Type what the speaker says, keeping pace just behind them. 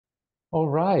All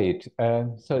right,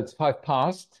 so it's 5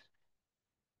 past.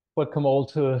 Welcome all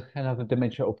to another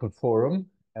Dementia Open Forum.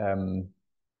 We're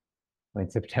in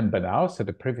September now, so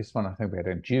the previous one I think we had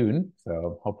in June,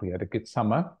 so hope we had a good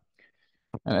summer.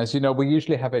 And as you know, we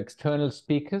usually have external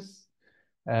speakers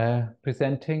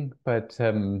presenting, but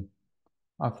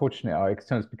unfortunately our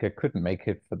external speaker couldn't make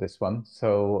it for this one.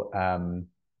 So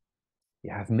you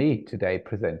have me today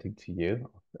presenting to you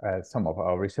some of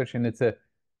our research, and it's a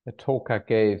talk I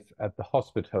gave at the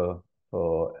hospital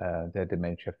for their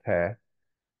dementia fair.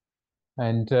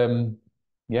 And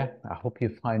yeah, I hope you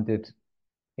find it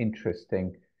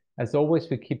interesting. As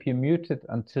always, we keep you muted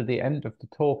until the end of the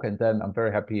talk, and then I'm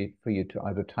very happy for you to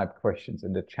either type questions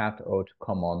in the chat or to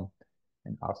come on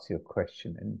and ask your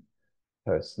question in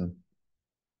person.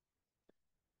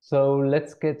 So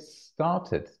let's get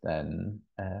started then.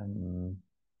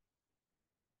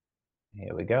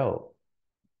 Here we go.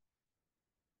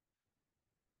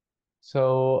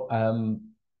 So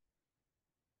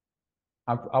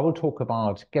I will talk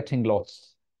about getting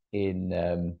lost in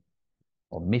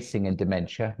or missing in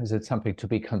dementia. Is it something to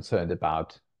be concerned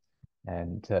about?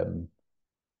 And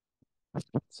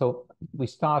so we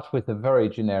start with a very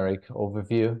generic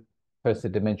overview. First, the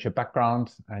dementia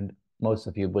background, and most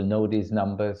of you will know these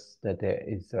numbers, that there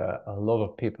is a lot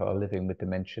of people are living with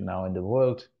dementia now in the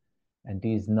world, and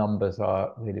these numbers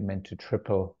are really meant to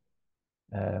triple.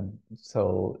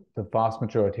 So the vast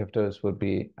majority of those will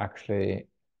be actually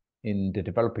in the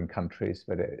developing countries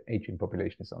where the aging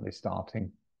population is only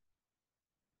starting.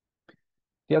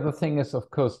 The other thing is, of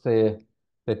course, the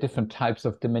different types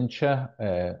of dementia.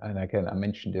 And again, I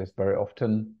mentioned this very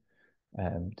often.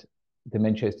 And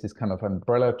dementia is this kind of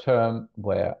umbrella term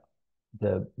where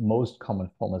the most common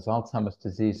form is Alzheimer's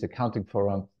disease, accounting for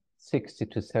around 60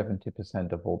 to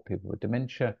 70% of all people with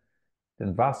dementia.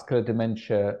 Then vascular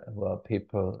dementia, well,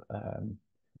 people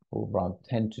around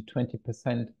 10 to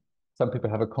 20%. Some people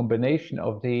have a combination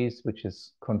of these, which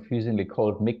is confusingly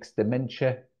called mixed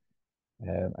dementia,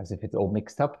 as if it's all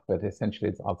mixed up, but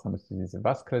essentially it's Alzheimer's disease and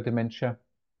vascular dementia.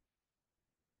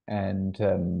 And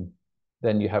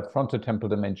then you have frontotemporal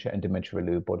dementia and dementia with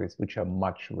Lewy bodies, which are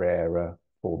much rarer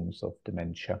forms of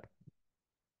dementia.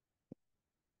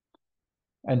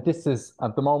 And this is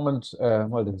at the moment,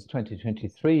 well, this is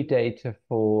 2023 data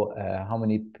for how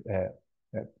many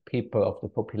people of the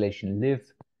population live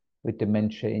with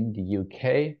dementia in the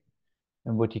UK.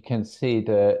 And what you can see,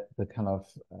 the kind of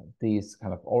these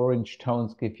kind of orange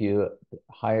tones give you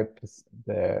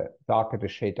the darker the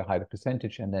shade, the higher the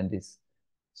percentage, and then this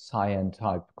cyan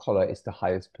type color is the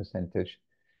highest percentage.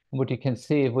 And what you can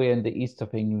see, if we're in the east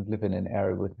of England, live in an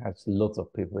area which has lots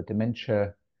of people with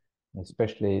dementia,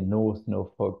 especially North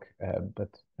Norfolk, but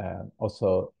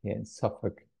also here in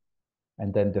Suffolk.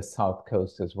 And then the south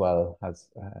coast as well has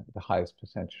the highest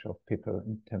percentage of people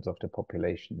in terms of the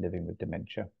population living with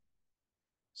dementia.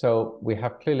 So we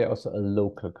have clearly also a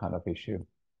local kind of issue.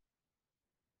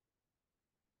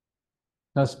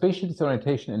 Now, spatial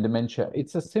disorientation in dementia,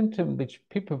 it's a symptom which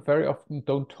people very often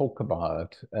don't talk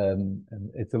about. And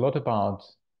it's a lot about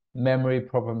memory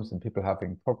problems and people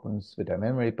having problems with their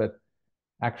memory, but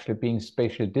actually being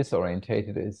spatially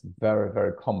disorientated is very,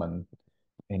 very common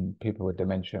in people with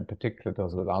dementia, in particular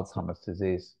those with Alzheimer's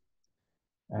disease.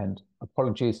 And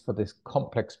apologies for this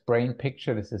complex brain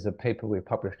picture. This is a paper we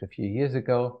published a few years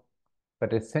ago.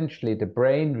 But essentially, the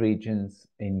brain regions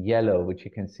in yellow, which you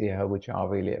can see here, which are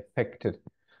really affected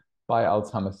by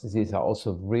Alzheimer's disease, are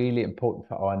also really important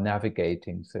for our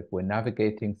navigating. So if we're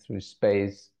navigating through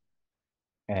space,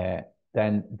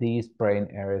 then these brain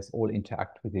areas all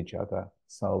interact with each other.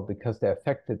 So because they're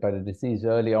affected by the disease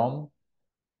early on,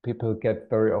 people get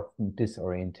very often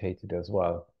disorientated as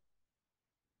well.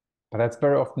 But that's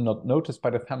very often not noticed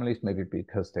by the families, maybe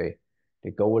because they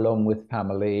go along with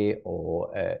family, or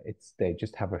they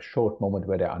just have a short moment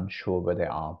where they're unsure where they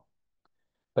are.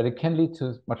 But it can lead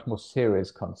to much more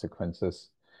serious consequences,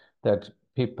 that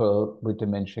people with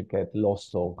dementia get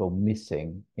lost or go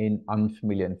missing in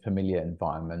unfamiliar and familiar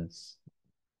environments.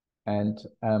 And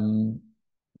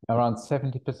around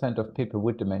 70% of people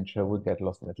with dementia will get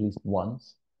lost at least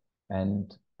once,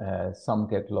 and some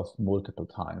get lost multiple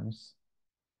times.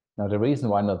 Now, the reason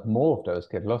why not more of those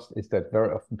get lost is that very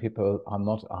often people are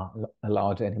not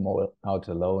allowed anymore out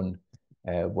alone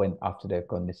after they've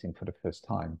gone missing for the first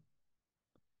time.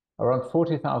 Around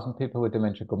 40,000 people with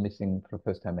dementia go missing for the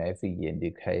first time every year in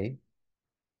the UK.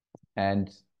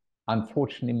 And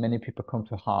unfortunately, many people come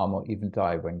to harm or even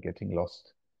die when getting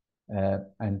lost.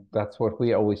 And that's what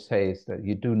we always say, is that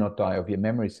you do not die of your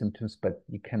memory symptoms, but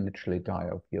you can literally die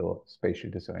of your spatial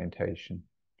disorientation.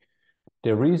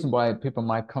 The reason why people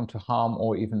might come to harm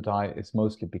or even die is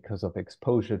mostly because of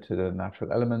exposure to the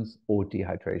natural elements or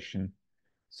dehydration.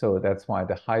 So that's why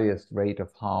the highest rate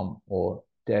of harm or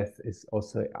death is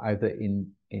also either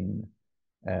in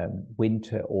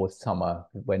winter or summer,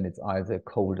 when it's either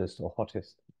coldest or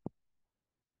hottest.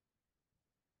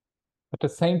 At the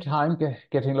same time,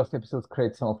 getting lost episodes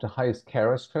create some of the highest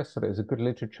carer stress. So there's a good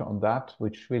literature on that,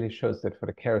 which really shows that for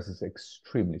the carers it's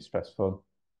extremely stressful.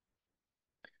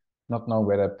 Not knowing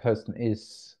where that person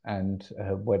is and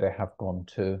where they have gone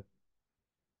to.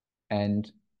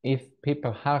 And if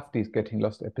people have these getting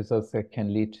lost episodes, that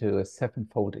can lead to a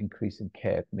 7-fold increase in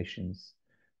care admissions.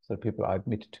 So people are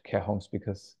admitted to care homes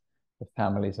because the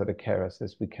families or the carers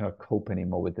says we cannot cope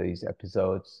anymore with these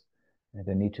episodes, and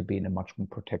they need to be in a much more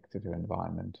protected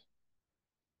environment.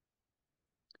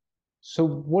 So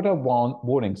what are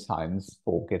warning signs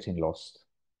for getting lost?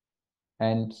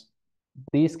 And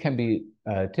these can be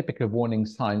typical warning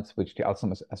signs which the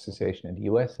Alzheimer's Association in the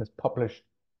US has published,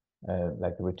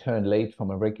 like a return late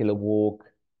from a regular walk,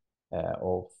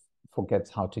 or forgets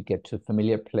how to get to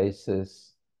familiar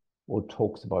places, or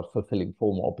talks about fulfilling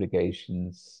formal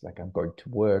obligations, like I'm going to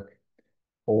work,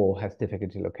 or has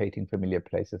difficulty locating familiar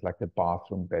places like the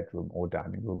bathroom, bedroom, or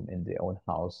dining room in their own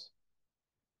house.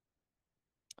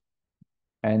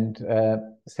 And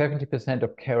 70%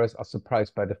 of carers are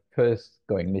surprised by the first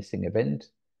going missing event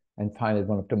and find it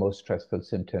one of the most stressful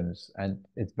symptoms. And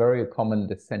it's very common,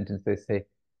 the sentence they say,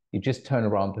 you just turn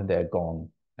around and they're gone,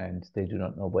 and they do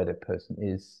not know where the person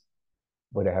is,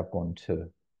 where they have gone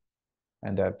to.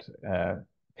 And that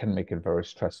can make it very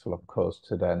stressful, of course,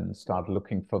 to then start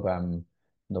looking for them,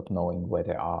 not knowing where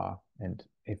they are and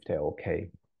if they're okay.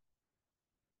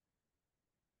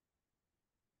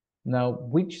 Now,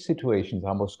 which situations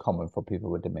are most common for people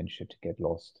with dementia to get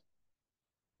lost?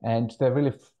 And there are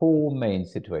really 4 main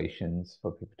situations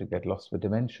for people to get lost with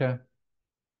dementia.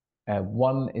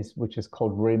 One is which is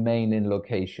called remain in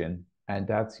location, and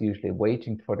that's usually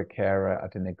waiting for the carer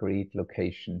at an agreed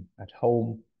location at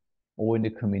home or in the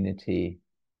community.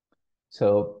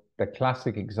 So the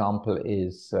classic example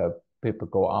is people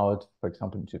go out, for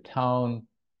example, into town,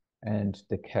 and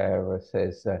the carer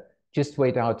says, just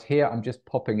wait out here. I'm just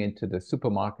popping into the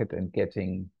supermarket and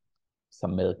getting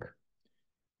some milk.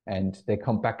 And they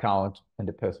come back out and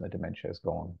the person with dementia is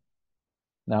gone.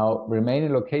 Now,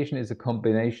 remaining location is a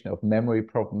combination of memory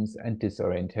problems and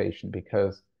disorientation,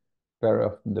 because very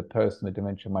often the person with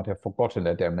dementia might have forgotten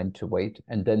that they're meant to wait,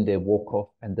 and then they walk off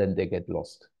and then they get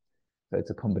lost. So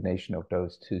it's a combination of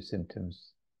those 2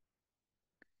 symptoms.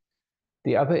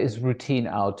 The other is routine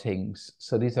outings.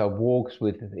 So these are walks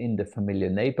within the familiar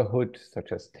neighborhood,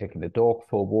 such as taking the dog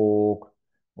for a walk,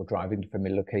 or driving to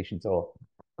familiar locations, or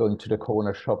going to the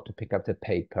corner shop to pick up the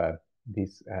paper.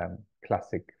 These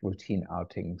classic routine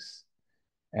outings.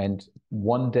 And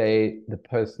one day the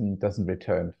person doesn't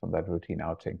return from that routine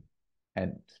outing,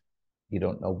 and you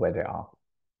don't know where they are.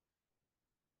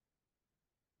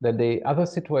 Then the other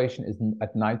situation is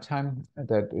at nighttime.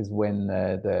 That is when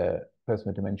the person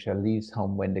with dementia leaves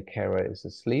home when the carer is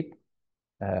asleep,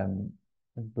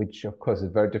 which of course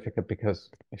is very difficult, because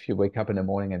if you wake up in the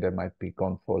morning and they might be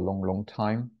gone for a long, long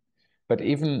time. But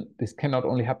even this can not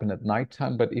only happen at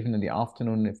nighttime, but even in the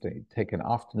afternoon, if they take an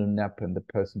afternoon nap and the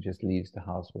person just leaves the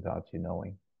house without you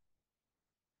knowing.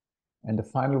 And the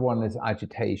final one is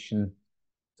agitation.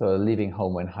 So leaving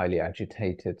home when highly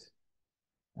agitated.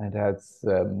 And that's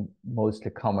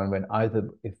mostly common when either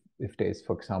if there is,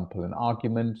 for example, an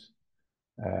argument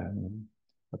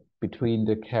between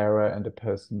the carer and the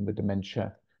person with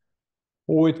dementia,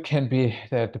 or it can be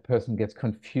that the person gets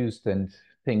confused and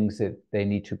thinks that they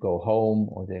need to go home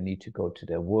or they need to go to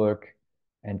their work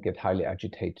and get highly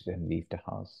agitated and leave the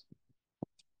house.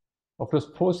 Of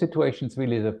those 4 situations,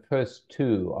 really the first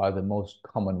 2 are the most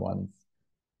common ones.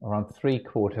 Around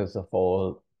 3/4 of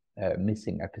all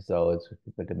missing episodes with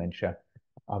people with dementia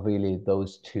are really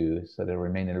those 2. So they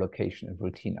remain in location and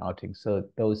routine outings. So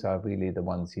those are really the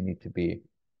ones you need to be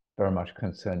very much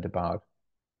concerned about.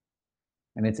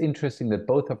 And it's interesting that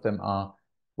both of them are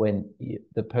when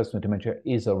the person with dementia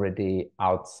is already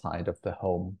outside of the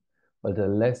home, but the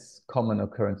less common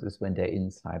occurrence is when they're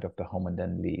inside of the home and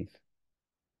then leave.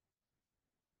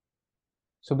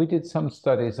 So we did some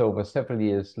studies over several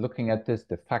years looking at this,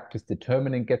 the factors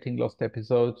determining getting lost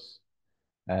episodes.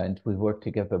 And we worked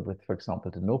together with, for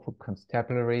example, the Norfolk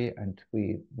Constabulary, and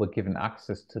we were given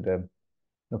access to the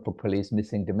Norfolk Police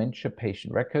missing dementia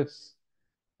patient records,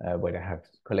 where they have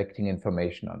collecting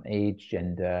information on age,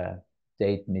 gender,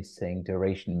 date missing,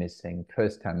 duration missing,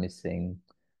 first time missing,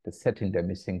 the setting they're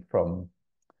missing from.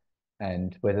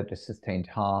 and whether they sustained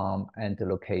harm and the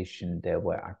location they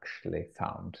were actually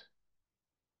found.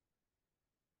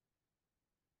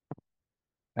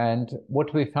 And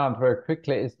what we found very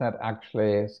quickly is that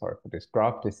actually, sorry for this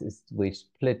graph, we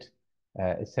split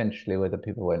essentially whether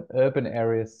people were in urban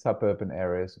areas, suburban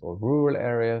areas, or rural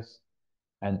areas.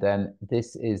 And then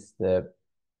this is the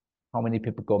how many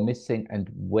people go missing and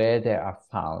where they are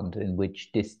found, in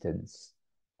which distance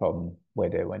from where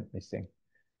they went missing.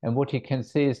 And what you can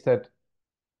see is that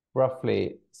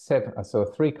roughly so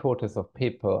 3/4 of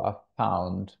people are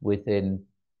found within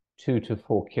 2 to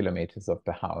 4 kilometers of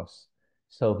the house.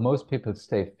 So most people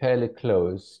stay fairly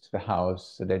close to the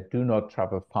house, so they do not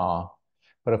travel far.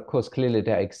 But of course, clearly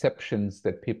there are exceptions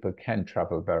that people can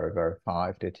travel very, very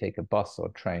far if they take a bus or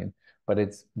train, but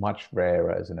it's much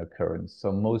rarer as an occurrence.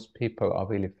 So most people are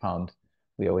really found,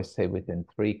 we always say, within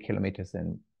 3 kilometers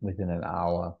and within an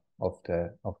hour of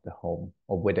the home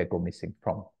or where they go missing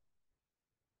from.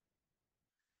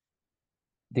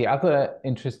 The other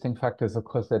interesting factor is, of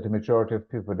course, that the majority of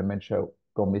people with dementia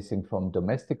go missing from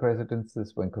domestic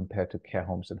residences when compared to care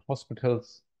homes and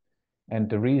hospitals. And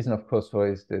the reason, of course, for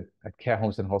is that at care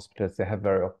homes and hospitals, they have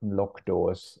very often locked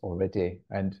doors already,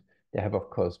 and they have, of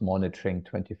course, monitoring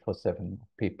 24/7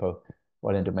 people,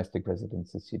 while in domestic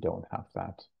residences, you don't have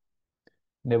that.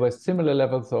 And there were similar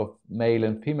levels of male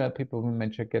and female people with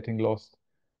dementia getting lost,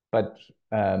 but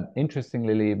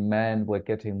interestingly, men were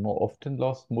getting more often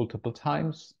lost multiple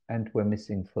times and were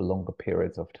missing for longer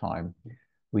periods of time.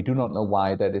 We do not know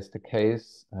why that is the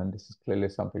case, and this is clearly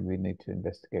something we need to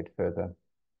investigate further.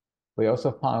 We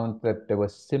also found that there were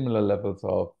similar levels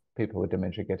of people with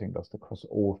dementia getting lost across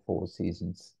all 4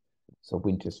 seasons, so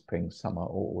winter, spring, summer,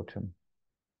 or autumn.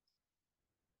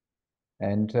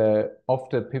 And of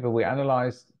the people we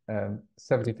analyzed,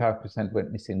 75%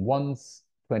 went missing once,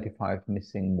 25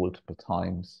 missing multiple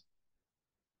times.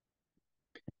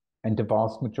 And the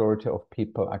vast majority of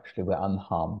people actually were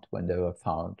unharmed when they were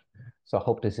found. So I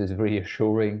hope this is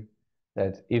reassuring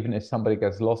that even if somebody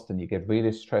gets lost and you get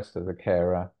really stressed as a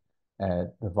carer,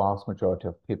 the vast majority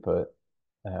of people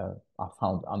are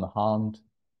found unharmed.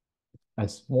 A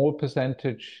small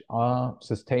percentage are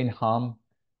sustain harm.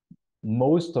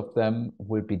 Most of them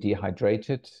will be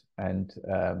dehydrated, and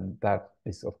that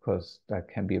is, of course, that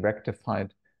can be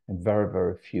rectified, and very,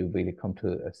 very few really come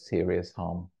to a serious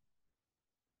harm.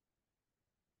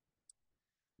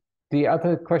 The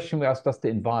other question we asked, does the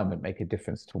environment make a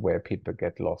difference to where people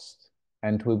get lost?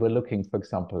 And we were looking, for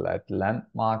example, at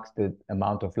landmarks, the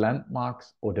amount of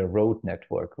landmarks or the road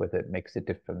network, whether it makes a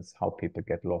difference how people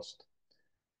get lost.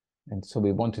 And so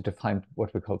we wanted to find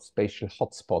what we call spatial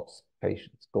hotspots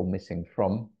patients go missing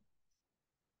from.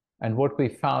 And what we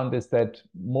found is that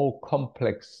more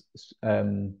complex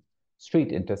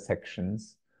street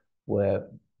intersections were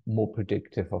more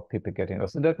predictive of people getting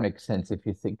lost. And that makes sense if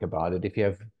you think about it. If you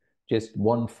have just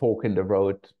one fork in the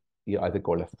road, you either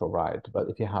go left or right. But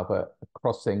if you have a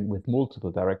crossing with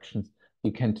multiple directions,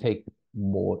 you can take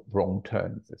more wrong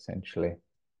turns, essentially.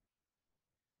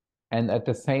 And at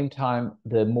the same time,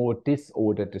 the more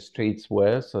disordered the streets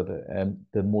were, so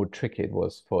the more tricky it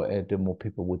was for the more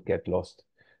people would get lost.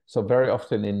 So very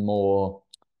often in more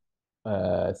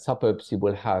suburbs, you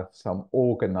will have some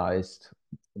more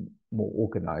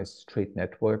organized street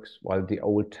networks, while the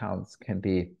old towns can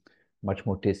be much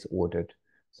more disordered.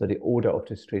 So the order of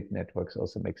the street networks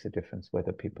also makes a difference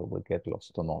whether people will get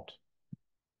lost or not.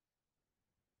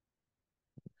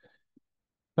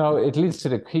 Now, it leads to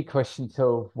the key question.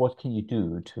 So what can you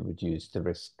do to reduce the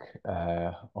risk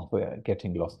of a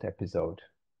getting lost episode?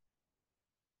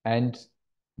 And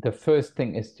the first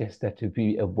thing is just that to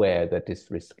be aware that this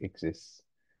risk exists.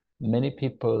 Many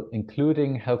people,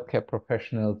 including healthcare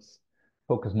professionals,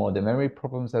 focus more on the memory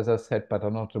problems, as I said, but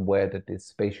are not aware that this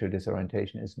spatial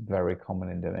disorientation is very common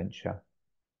in dementia.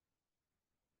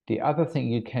 The other thing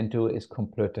you can do is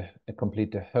complete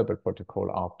the Herbert protocol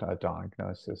after a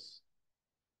diagnosis.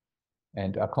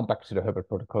 And I'll come back to the Herbert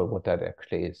protocol, what that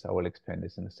actually is. I will explain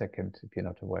this in a second if you're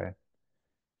not aware.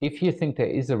 If you think there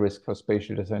is a risk for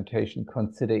spatial disorientation,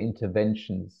 consider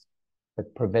interventions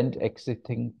that prevent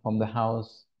exiting from the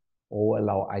house or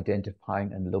allow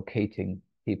identifying and locating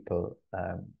people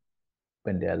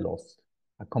when they're lost.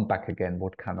 I'll come back again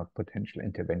what kind of potential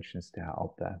interventions there are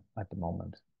out there at the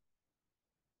moment.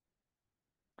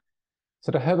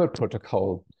 So the Herbert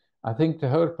protocol, I think the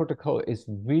Herbert protocol is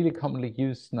really commonly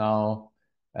used now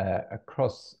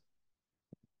across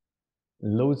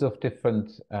loads of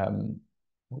different, the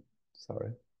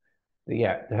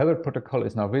Herbert protocol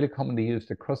is now really commonly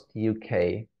used across the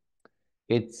UK.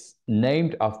 It's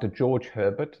named after George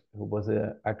Herbert, who was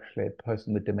actually a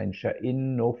person with dementia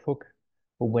in Norfolk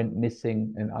who went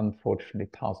missing and unfortunately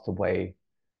passed away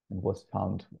and was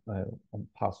found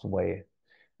passed away.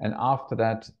 And after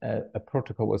that, a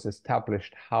protocol was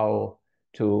established how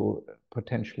to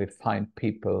potentially find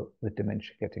people with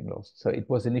dementia getting lost. So it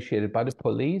was initiated by the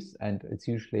police, and it's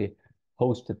usually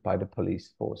hosted by the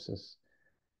police forces.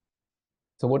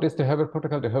 So what is the Herbert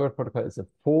Protocol? The Herbert Protocol is a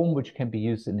form which can be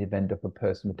used in the event of a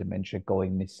person with dementia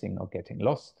going missing or getting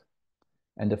lost.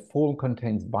 And the form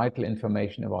contains vital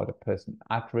information about a person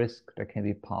at risk that can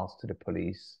be passed to the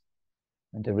police.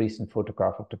 And the recent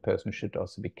photograph of the person should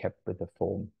also be kept with the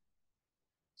form.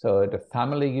 So the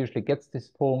family usually gets this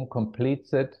form,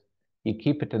 completes it. You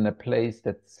keep it in a place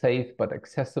that's safe but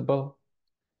accessible.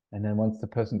 And then once the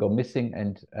person goes missing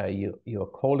and you're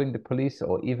calling the police,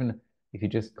 or even if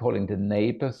you're just calling the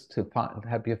neighbors to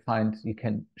help you find, you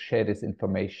can share this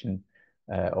information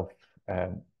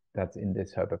that's in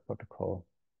this Herbert Protocol.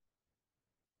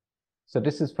 So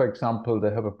this is, for example, the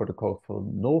Herbert Protocol for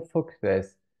Norfolk.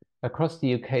 There's across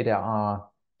the UK, there are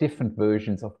different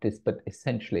versions of this, but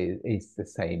essentially it's the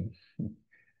same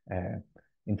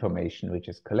information which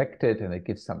is collected, and it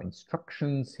gives some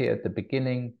instructions here at the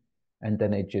beginning. And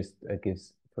then it just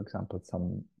gives, for example,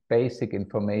 some basic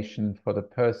information for the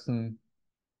person.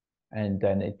 And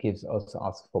then it gives also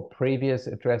asks for previous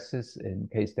addresses in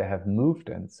case they have moved,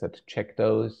 and so to check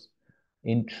those,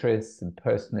 interests and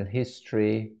personal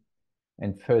history,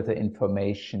 and further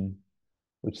information,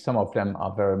 which some of them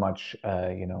are very much,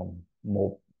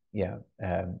 more,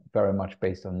 very much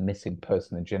based on missing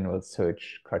person and general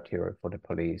search criteria for the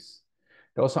police.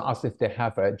 They also ask if they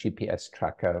have a GPS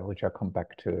tracker, which I'll come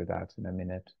back to that in a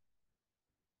minute.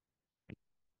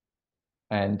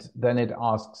 And then it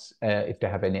asks if they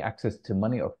have any access to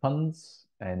money or funds,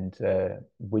 and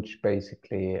which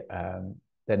basically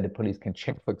then the police can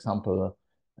check, for example,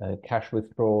 cash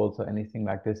withdrawals or anything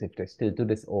like this, if they still do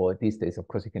this, or these days, of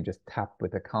course, you can just tap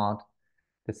with a card.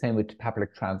 The same with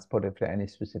public transport, if there are any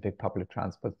specific public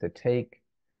transports they take,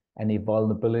 any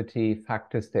vulnerability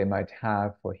factors they might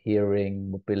have for hearing,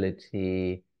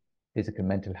 mobility, physical,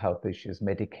 mental health issues,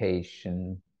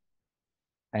 medication,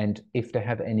 and if they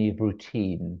have any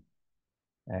routine.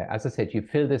 As I said, you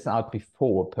fill this out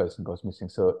before a person goes missing.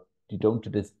 So you don't do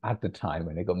this at the time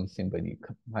when they go missing, when you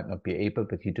might not be able,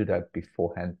 but you do that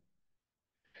beforehand.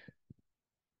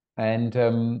 And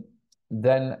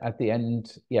then at the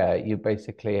end, you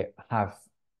basically have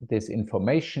this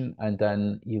information, and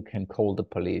then you can call the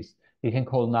police. You can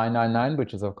call 999,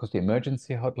 which is of course the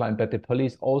emergency hotline, but the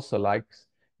police also likes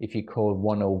if you call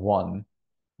 101.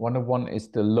 101 is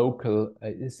the local,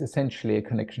 it's essentially a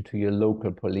connection to your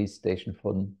local police station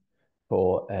for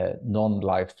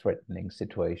non-life-threatening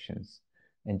situations.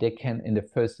 And they can, in the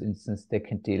first instance, they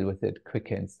can deal with it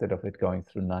quicker instead of it going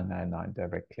through 999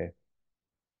 directly.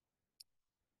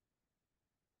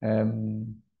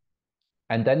 And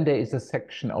then there is a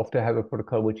section of the Herbert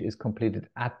Protocol which is completed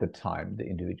at the time the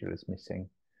individual is missing.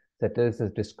 That there's a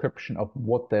description of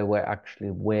what they were actually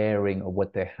wearing, or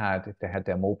what they had, if they had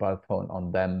their mobile phone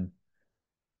on them,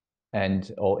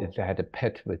 and or if they had a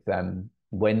pet with them,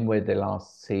 when were they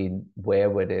last seen,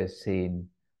 where were they seen,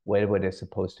 where were they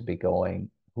supposed to be going,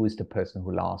 who is the person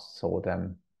who last saw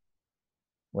them,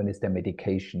 when is their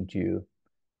medication due,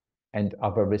 and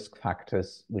other risk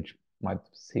factors which might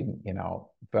seem,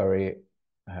 very,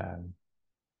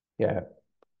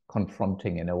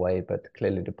 confronting in a way, but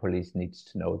clearly the police needs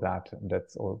to know that, and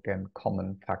that's all, again,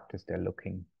 common factors they're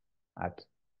looking at.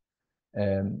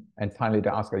 And finally, they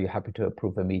ask, are you happy to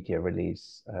approve a media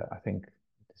release? I think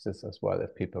this is as well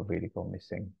if people really go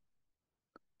missing.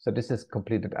 So this is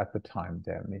completed at the time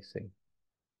they're missing.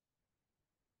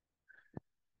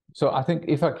 So I think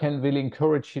if I can really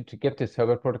encourage you to get this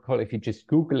Herbert Protocol, if you just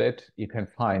Google it, you can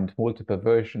find multiple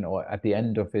versions, or at the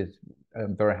end of it,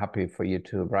 I'm very happy for you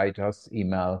to write us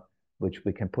email, which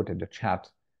we can put in the chat,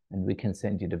 and we can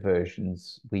send you the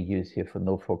versions we use here for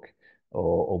Norfolk,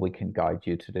 or we can guide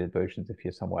you to the versions if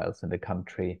you're somewhere else in the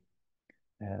country.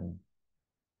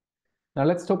 Now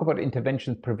let's talk about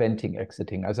interventions preventing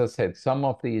exiting. As I said, some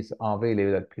of these are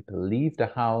really that people leave the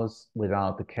house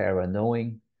without the carer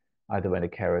knowing, either when the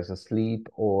carer is asleep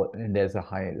or there's a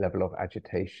high level of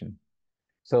agitation.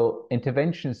 So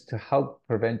interventions to help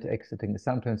prevent exiting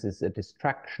sometimes is a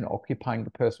distraction occupying the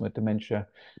person with dementia,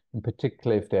 in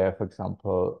particular if they're, for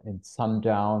example, in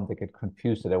sundown, they get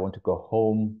confused, they want to go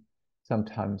home.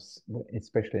 Sometimes,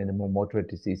 especially in the more moderate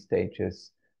disease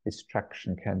stages,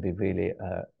 distraction can be really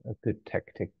a good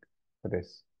tactic for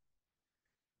this.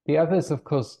 The others, of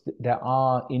course, there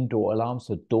are indoor alarms,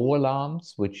 so door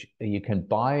alarms, which you can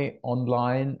buy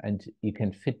online, and you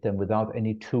can fit them without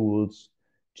any tools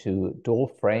to door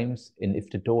frames. And if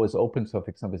the door is open, so for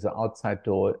example, it's an outside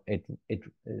door, it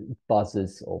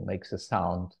buzzes or makes a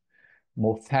sound.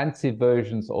 More fancy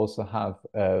versions also have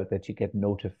that you get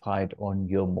notified on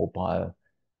your mobile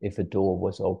if a door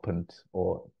was opened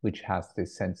or which has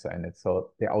this sensor in it.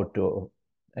 So the outdoor,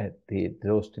 the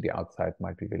doors to the outside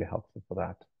might be really helpful for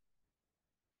that.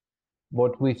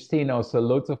 What we've seen also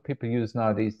loads of people use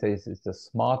now these days is the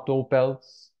smart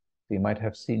doorbells. You might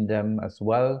have seen them as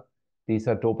well. These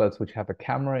are doorbells which have a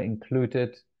camera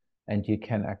included, and you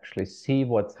can actually see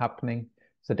what's happening.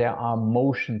 So there are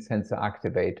motion sensor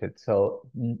activated. So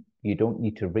you don't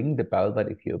need to ring the bell,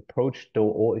 but if you approach the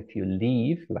door or if you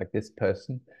leave, like this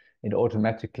person, it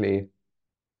automatically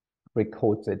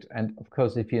records it. And of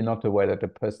course, if you're not aware that the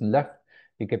person left,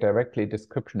 you get directly a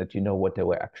description that you know what they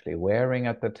were actually wearing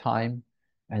at the time.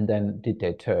 And then did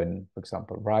they turn, for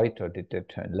example, right, or did they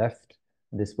turn left?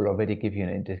 This will already give you an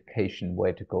indication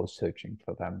where to go searching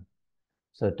for them.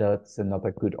 So that's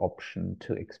another good option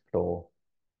to explore.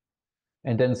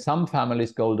 And then some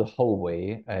families go the whole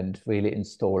way and really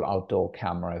install outdoor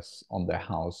cameras on their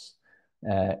house.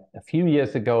 A few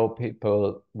years ago,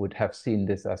 people would have seen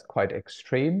this as quite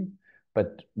extreme,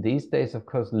 but these days, of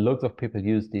course, lots of people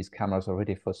use these cameras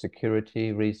already for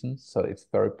security reasons, so it's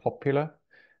very popular.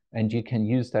 And you can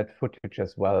use that footage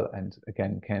as well, and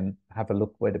again, can have a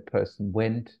look where the person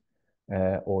went,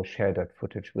 or share that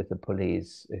footage with the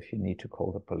police if you need to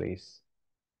call the police.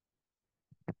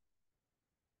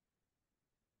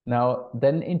 Now,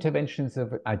 then interventions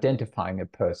of identifying a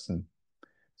person.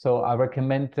 So I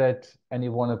recommend that any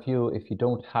one of you, if you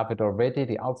don't have it already,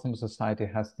 the Alzheimer's Society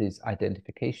has these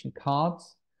identification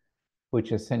cards,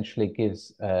 which essentially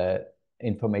gives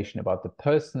information about the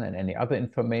person and any other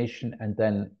information, and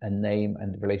then a name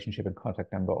and relationship and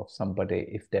contact number of somebody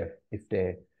if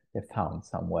they're found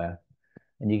somewhere.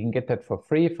 And you can get that for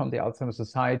free from the Alzheimer's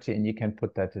Society, and you can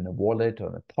put that in a wallet or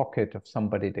in a pocket of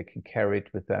somebody that can carry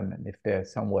it with them. And if they're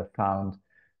somewhere found,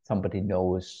 somebody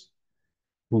knows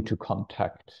who to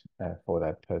contact for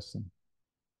that person.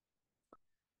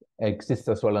 Exists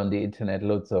as well on the internet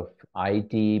loads of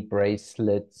ID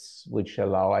bracelets which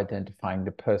allow identifying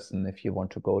the person if you want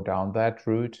to go down that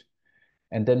route.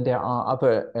 And then there are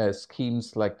other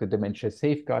schemes like the Dementia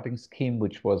Safeguarding Scheme,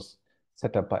 which was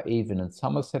set up by Avon and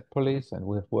Somerset Police, and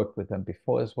we've worked with them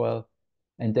before as well.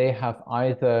 And they have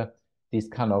either these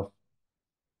kind of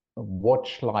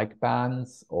watch-like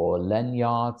bands or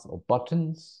lanyards or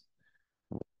buttons,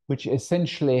 which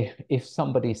essentially, if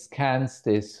somebody scans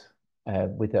this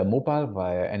with their mobile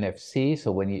via NFC,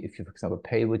 so if you, for example,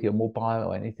 pay with your mobile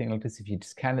or anything like this, if you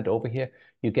scan it over here,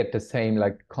 you get the same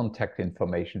like contact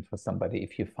information for somebody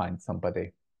if you find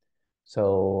somebody.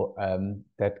 So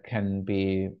that can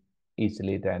be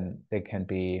easily then, they can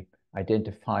be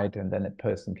identified and then a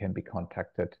person can be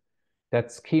contacted.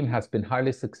 That scheme has been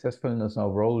highly successful and is now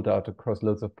rolled out across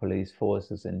loads of police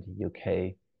forces in the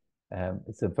UK.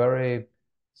 It's a very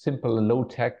simple and low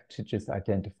tech to just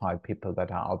identify people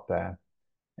that are out there.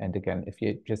 And again, if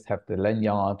you just have the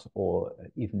lanyard or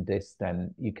even this,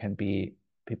 then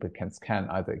people can scan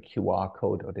either a QR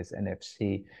code or this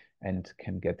NFC and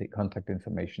can get the contact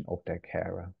information of their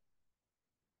carer.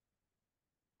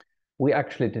 We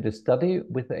actually did a study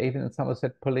with the Avon and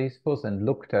Somerset Police Force and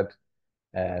looked at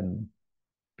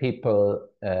people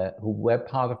who were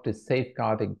part of this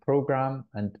safeguarding program.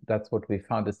 And that's what we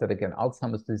found is that, again,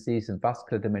 Alzheimer's disease and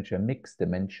vascular dementia, mixed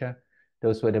dementia,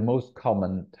 those were the most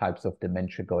common types of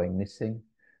dementia going missing.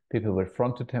 People with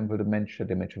frontotemporal dementia,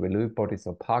 dementia with Lewy bodies,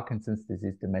 or Parkinson's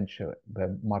disease dementia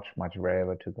were much, much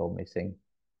rarer to go missing.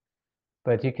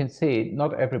 But you can see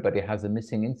not everybody has a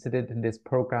missing incident in this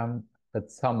program, but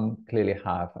some clearly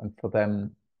have. And for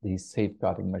them, these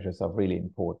safeguarding measures are really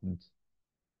important.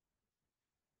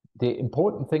 The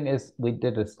important thing is we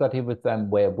did a study with them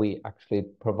where we actually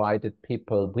provided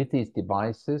people with these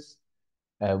devices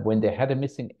when they had a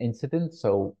missing incident.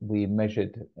 So we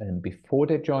measured before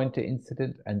they joined the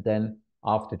incident and then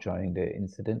after joining the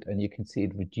incident. And you can see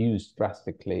it reduced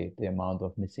drastically the amount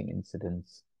of missing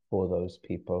incidents for those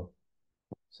people.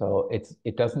 So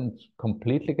it doesn't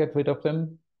completely get rid of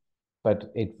them,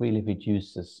 but it really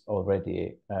reduces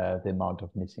already the amount of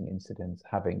missing incidents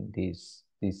having these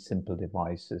simple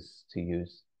devices to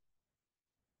use.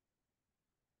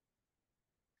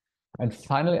 And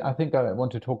finally, I think I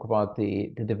want to talk about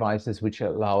the devices which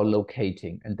allow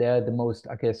locating. And they're the most,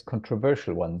 I guess,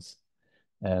 controversial ones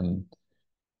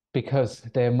because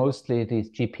they're mostly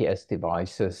these GPS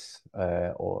devices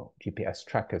or GPS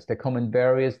trackers. They come in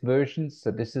various versions. So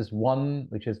this is one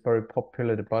which is very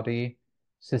popular, the Buddy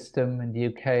system in the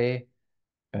UK.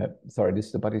 Sorry, this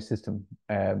is the Buddy system,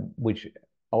 which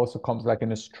also comes like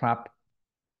in a strap,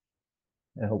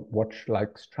 a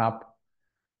watch-like strap.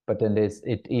 But then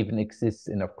it even exists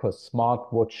in, of course,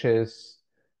 smart watches.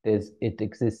 It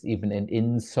exists even in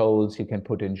insoles you can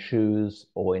put in shoes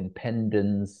or in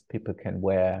pendants people can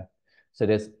wear. So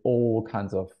there's all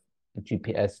kinds of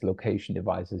GPS location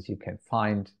devices you can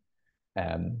find.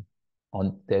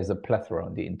 There's a plethora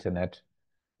on the internet,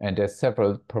 and there's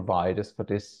several providers for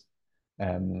this.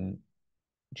 Um,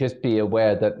 just be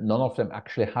aware that none of them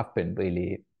actually have been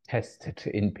really tested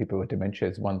in people with dementia.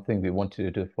 It's one thing we wanted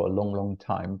to do for a long, long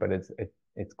time, but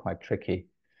it's quite tricky.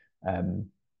 Um,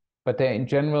 but in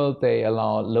general, they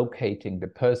allow locating the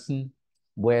person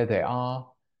where they are,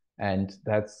 and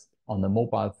that's on the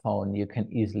mobile phone. You can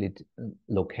easily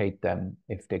locate them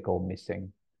if they go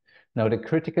missing. Now, the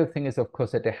critical thing is, of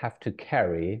course, that they have to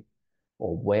carry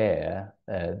or wear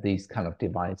these kind of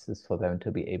devices for them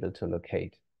to be able to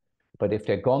locate. But if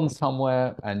they're gone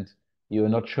somewhere and you're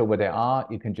not sure where they are,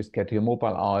 you can just get your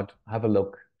mobile out, have a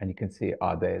look, and you can see,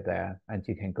 are they there? And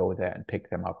you can go there and pick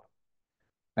them up.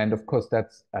 And of course,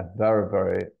 that's a very,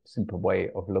 very simple way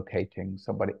of locating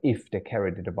somebody if they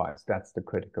carry the device. That's the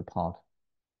critical part.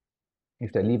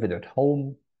 If they leave it at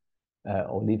home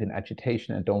or leave in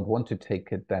agitation and don't want to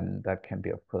take it, then that can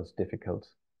be, of course, difficult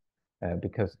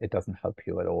because it doesn't help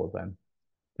you at all then.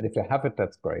 But if they have it,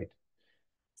 that's great.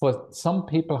 For some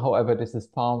people, however, this is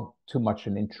far too much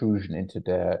an intrusion into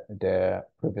their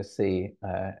privacy,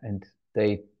 and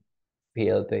they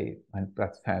feel and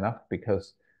that's fair enough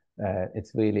because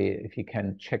it's really, if you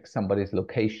can check somebody's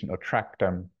location or track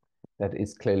them, that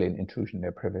is clearly an intrusion in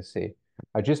their privacy.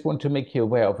 I just want to make you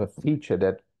aware of a feature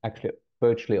that actually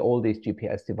virtually all these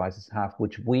GPS devices have,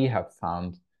 which we have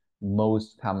found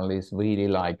most families really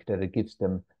like, that it gives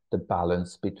them the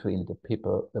balance between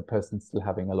the person still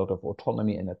having a lot of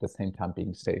autonomy and at the same time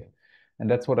being safe. And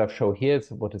that's what I've shown here. It's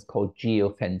what is called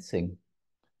geofencing.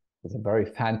 It's a very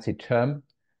fancy term,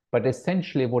 but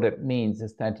essentially what it means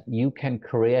is that you can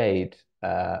create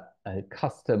a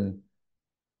custom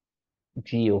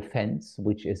geofence,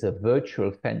 which is a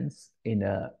virtual fence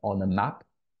on a map.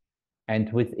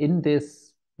 And within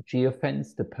this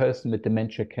geofence, the person with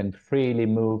dementia can freely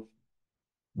move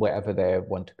wherever they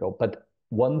want to go. But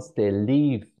once they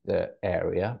leave the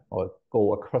area or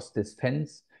go across this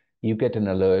fence, you get an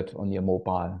alert on your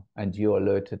mobile and you're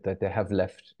alerted that they have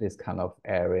left this kind of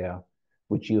area,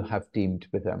 which you have deemed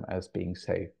with them as being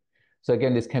safe. So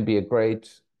again, this can be a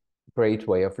great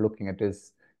way of looking at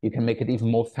this. You can make it even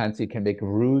more fancy. You can make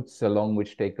routes along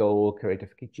which they go, create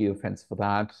a geofence for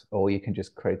that, or you can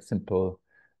just create simple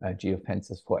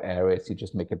geofences for areas. You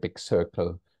just make a big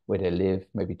circle where they live,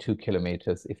 maybe 2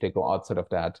 kilometers. If they go outside of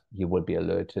that, you will be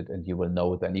alerted and you will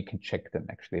know, then you can check them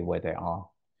actually where they are.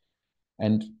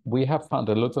 And we have found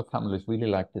that lots of families really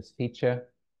like this feature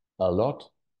a lot.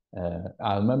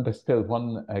 I remember still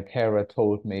one carer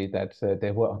told me that they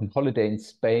were on holiday in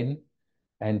Spain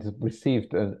and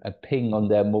received a ping on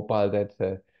their mobile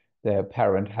that their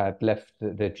parent had left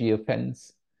the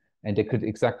geofence, and they could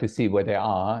exactly see where they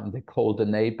are. And they called the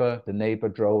neighbor. The neighbor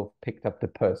drove, picked up the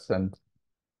person.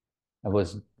 There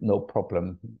was no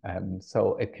problem.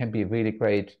 So it can be a really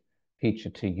great feature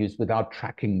to use without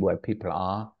tracking where people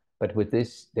are. But with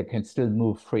this, they can still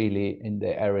move freely in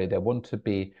the area they want to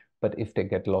be. But if they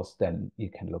get lost, then you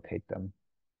can locate them.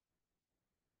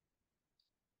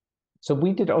 So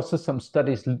we did also some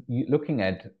studies looking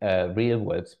at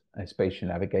real-world spatial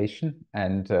navigation,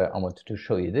 and I wanted to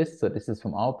show you this. So this is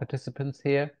from our participants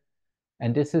here.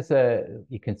 And this is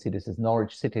you can see this is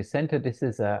Norwich City Centre. This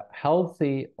is a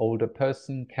healthy older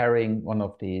person carrying one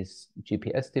of these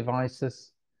GPS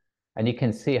devices. And you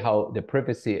can see how the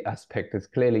privacy aspect is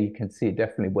clearly, you can see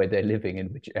definitely where they're living,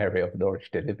 in which area of Norwich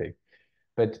they're living.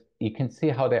 But you can see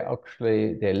how they're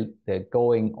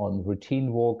going on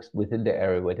routine walks within the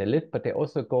area where they live, but they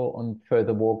also go on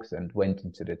further walks and went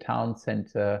into the town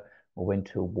center or went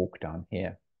to a walk down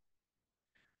here.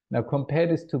 Now compare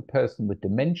this to a person with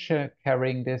dementia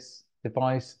carrying this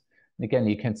device. And again,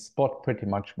 you can spot pretty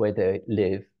much where they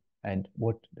live. And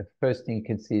what the first thing you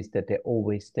can see is that they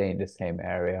always stay in the same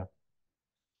area.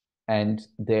 And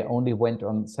they only went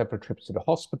on several trips to the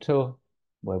hospital,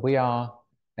 where we are,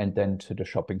 and then to the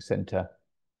shopping center.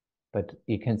 But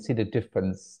you can see the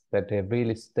difference that they're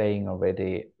really staying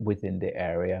already within the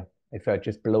area. If I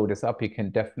just blow this up, you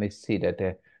can definitely see that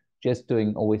they're just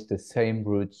doing always the same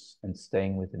routes and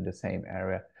staying within the same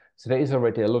area. So there is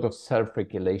already a lot of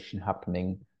self-regulation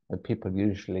happening, and people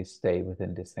usually stay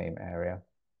within the same area.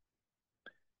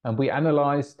 And we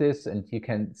analyze this, and you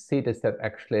can see this, that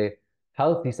actually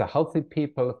these are healthy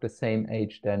people of the same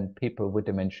age than people with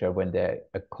dementia when they're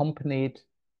accompanied.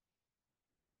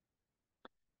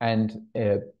 and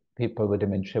people with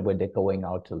dementia when they're going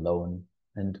out alone.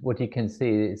 And what you can see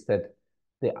is that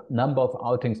the number of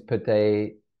outings per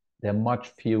day, they're much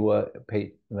fewer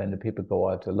when the people go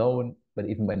out alone, but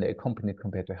even when they're accompanied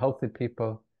compared to healthy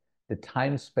people. The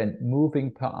time spent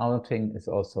moving per outing is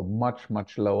also much,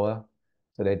 much lower,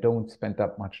 so they don't spend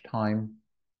that much time.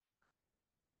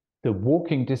 The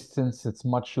walking distance is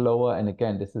much lower, and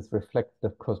again, this is reflected,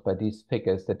 of course, by these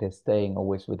figures that they're staying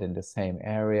always within the same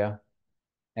area.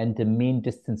 And the mean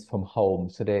distance from home,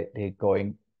 so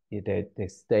they're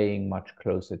staying much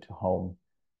closer to home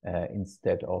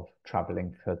instead of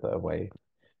traveling further away.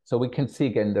 So we can see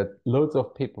again that loads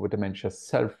of people with dementia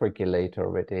self-regulate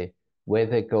already where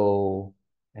they go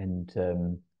and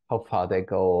how far they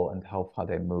go and how far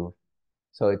they move.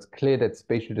 So it's clear that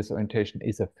spatial disorientation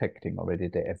is affecting already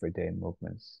their everyday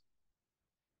movements.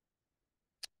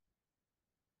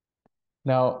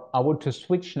 Now, I want to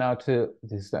switch now to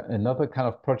this another kind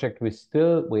of project. We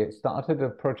started a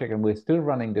project and we're still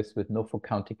running this with Norfolk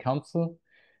County Council,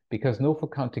 because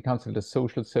Norfolk County Council, the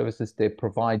social services, they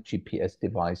provide GPS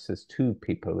devices to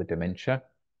people with dementia.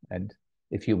 And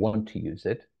if you want to use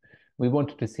it, we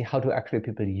wanted to see how do actually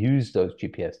people use those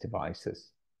GPS devices.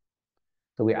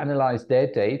 So we analyzed their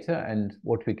data, and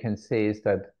what we can see is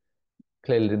that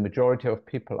clearly the majority of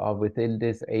people are within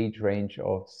this age range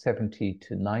of 70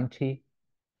 to 90.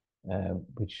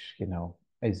 Which,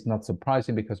 is not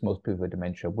surprising because most people with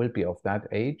dementia will be of that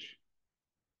age.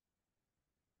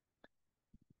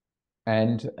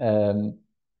 And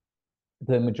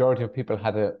the majority of people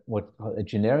had a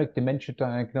generic dementia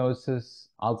diagnosis.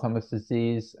 Alzheimer's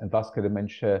disease and vascular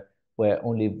dementia were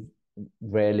only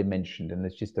rarely mentioned, and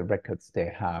it's just the records they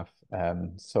have.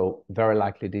 So very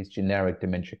likely these generic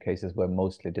dementia cases were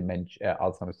mostly dementia,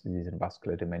 Alzheimer's disease and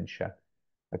vascular dementia,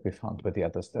 like we found with the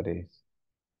other studies.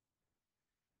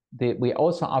 We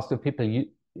also asked the people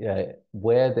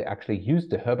where they actually used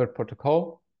the Herbert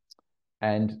protocol.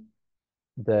 And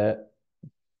the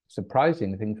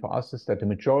surprising thing for us is that the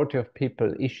majority of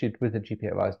people issued with the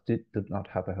GPRS did not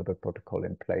have a Herbert protocol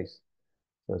in place.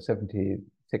 So 76%.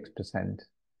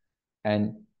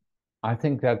 And I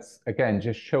think that's, again,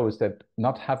 just shows that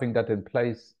not having that in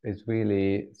place is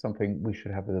really something we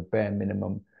should have as a bare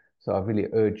minimum. So I really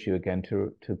urge you again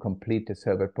to complete this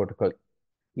Herbert protocol,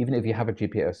 even if you have a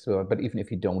GPS, but even if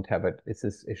you don't have it,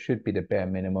 it should be the bare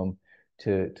minimum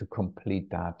to complete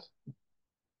that.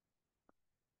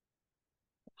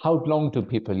 How long do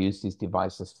people use these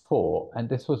devices for? And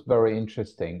this was very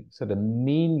interesting. So the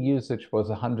mean usage was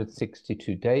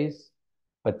 162 days,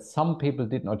 but some people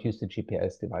did not use the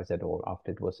GPS device at all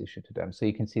after it was issued to them. So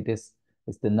you can see this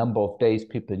is the number of days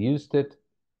people used it.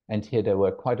 And here there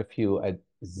were quite a few at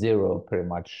 0 pretty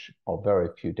much, or very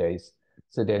few days.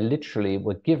 So they literally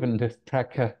were given this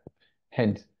tracker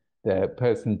and the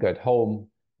person got home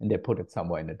and they put it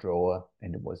somewhere in a drawer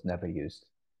and it was never used.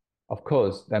 Of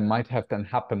course, there might have then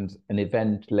happened an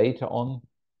event later on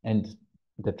and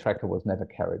the tracker was never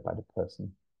carried by the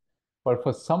person. But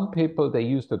for some people, they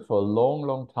used it for a long,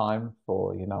 long time,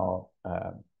 for, year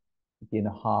and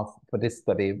a half. For this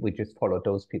study, we just followed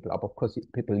those people up. Of course,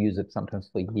 people use it sometimes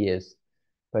for years,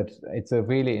 but it's a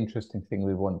really interesting thing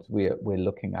we're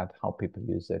looking at how people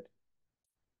use it.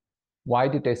 Why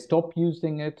did they stop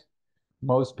using it?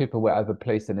 Most people were either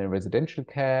placed in a residential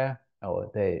care,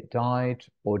 or they died,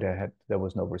 or there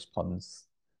was no response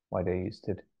why they used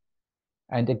it.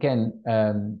 And again,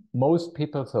 most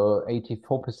people, so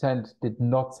 84%, did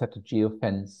not set a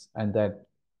geofence, and that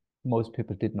most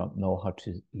people did not know how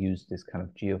to use this kind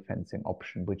of geofencing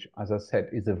option, which, as I said,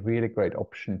 is a really great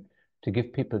option to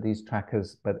give people these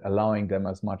trackers, but allowing them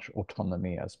as much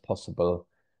autonomy as possible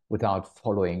without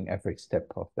following every step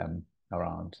of them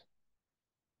around.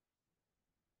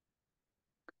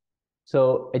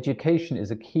 So education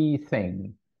is a key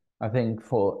thing. I think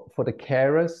for the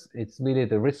carers, it's really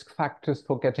the risk factors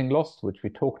for getting lost, which we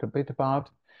talked a bit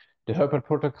about. The Herbert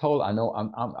protocol, I know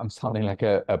I'm sounding like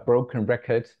a broken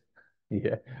record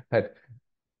here, but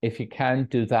if you can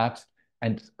do that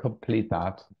and complete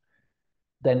that,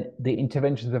 then the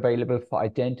interventions available for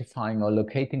identifying or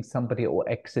locating somebody or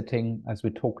exiting, as we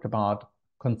talked about,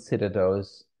 consider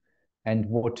those, and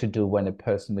what to do when a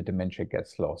person with dementia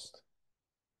gets lost.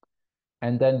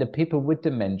 And then the people with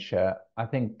dementia, I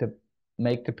think, to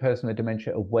make the person with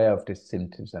dementia aware of these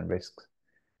symptoms and risks.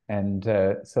 And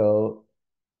so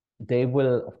they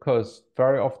will, of course,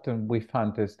 very often we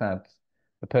find this, that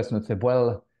the person would say,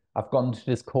 well, I've gone to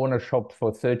this corner shop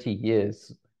for 30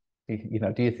 years.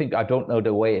 Do you think I don't know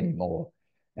the way anymore?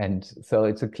 And so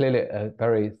it's clearly a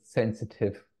very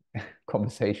sensitive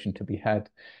conversation to be had.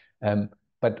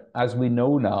 But as we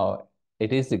know now,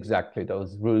 it is exactly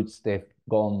those routes they've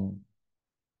gone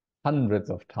hundreds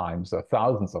of times or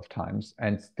thousands of times,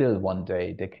 and still one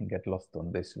day they can get lost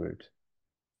on this route.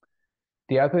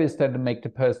 The other is that to make the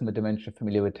person with dementia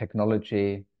familiar with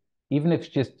technology, even if it's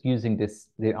just using the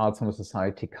Alzheimer's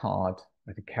Society card,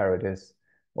 or to carry this,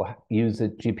 or use a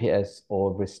GPS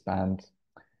or wristband.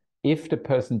 If the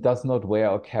person does not wear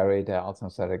or carry their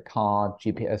Alzheimer's Society card,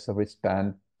 GPS or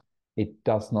wristband, it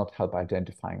does not help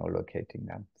identifying or locating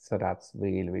them. So that's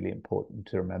really, really important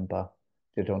to remember.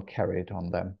 They don't carry it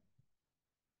on them.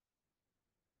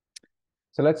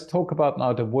 So let's talk about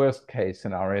now the worst case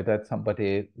scenario that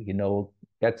somebody,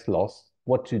 gets lost,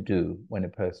 what to do when a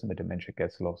person with dementia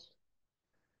gets lost.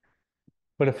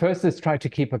 Well, the first is try to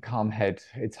keep a calm head.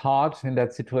 It's hard in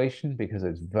that situation because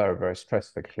it's very, very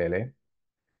stressful, clearly.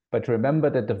 But remember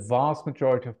that the vast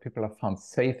majority of people are found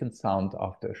safe and sound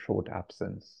after a short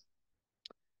absence.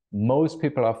 Most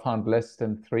people are found less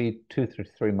than 2 to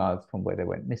 3 miles from where they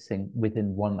went missing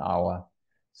within 1 hour.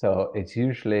 So it's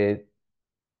usually,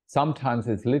 sometimes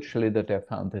it's literally that they're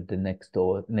found at the next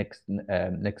door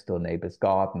neighbor's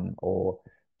garden, or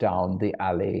down the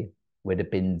alley where the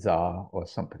bins are, or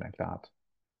something like that.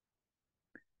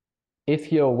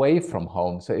 If you're away from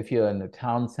home, so if you're in a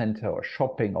town center or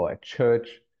shopping or at church,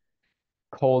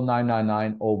 call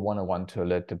 999 or 101 to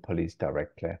alert the police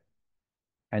directly,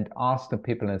 and ask the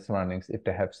people in the surroundings if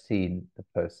they have seen the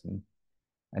person,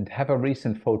 and have a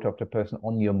recent photo of the person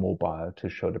on your mobile to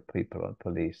show the people and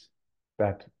police.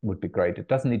 That would be great. It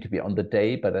doesn't need to be on the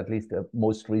day, but at least the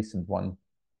most recent one,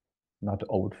 not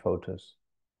old photos.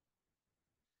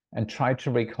 And try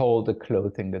to recall the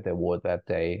clothing that they wore that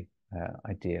day,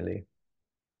 ideally.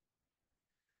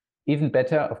 Even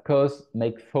better, of course,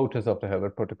 make photos of the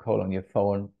Herbert protocol on your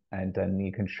phone, and then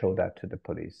you can show that to the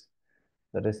police.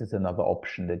 So this is another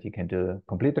option that you can do.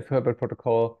 Complete the Herbert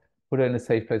protocol, put it in a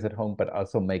safe place at home, but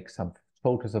also make some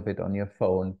photos of it on your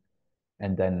phone,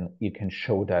 and then you can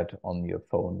show that on your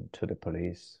phone to the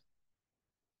police.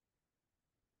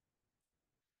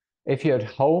 If you're at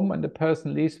home and the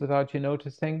person leaves without you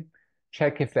noticing,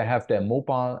 check if they have their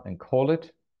mobile and call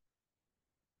it.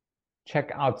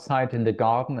 Check outside in the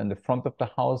garden in the front of the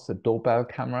house, a doorbell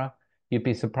camera. You'd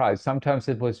be surprised. Sometimes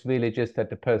it was really just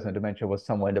that the person with dementia was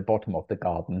somewhere in the bottom of the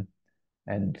garden,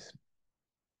 and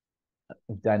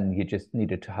then you just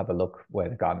needed to have a look where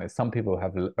the garden is. Some people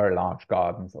have very large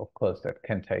gardens, of course, that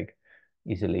can take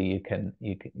easily.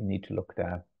 You need to look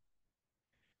there.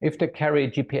 If they carry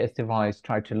a GPS device,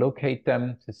 try to locate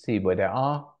them to see where they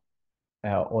are,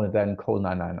 or then call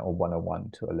 999 or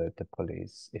 101 to alert the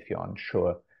police if you're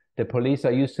unsure. The police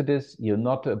are used to this. You're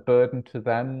not a burden to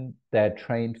them. They're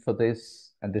trained for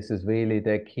this, and this is really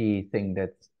their key thing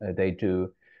that they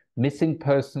do. Missing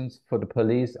persons for the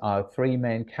police are 3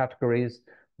 main categories.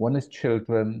 One is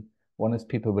children, one is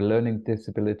people with learning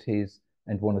disabilities,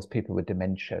 and one is people with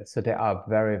dementia. So they are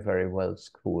very, very well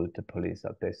schooled, the police,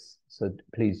 at this. So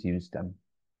please use them.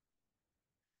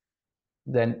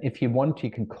 Then if you want,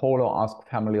 you can call or ask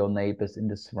family or neighbors in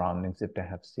the surroundings if they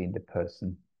have seen the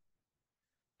person.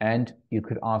 And you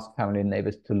could ask family and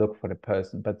neighbors to look for the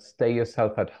person, but stay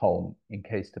yourself at home in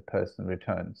case the person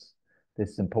returns.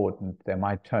 This is important. They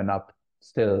might turn up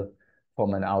still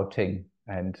from an outing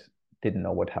and didn't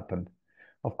know what happened.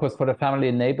 Of course, for the family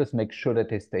and neighbors, make sure that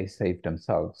they stay safe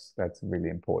themselves. That's really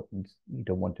important. You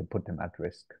don't want to put them at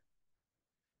risk.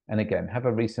 And again, have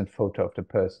a recent photo of the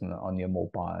person on your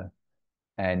mobile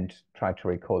and try to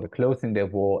recall the clothing they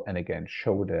wore, and again,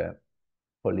 show the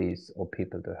police or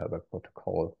people the Herbert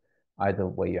protocol, either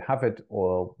where you have it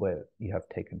or where you have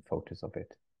taken photos of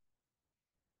it.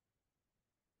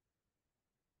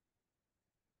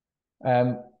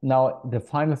 Now, the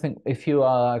final thing, if you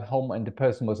are at home and the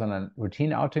person was on a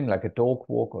routine outing, like a dog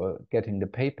walk or getting the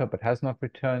paper but has not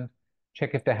returned,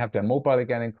 check if they have their mobile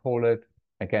again and call it.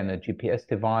 Again, a GPS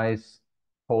device,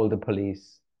 call the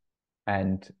police.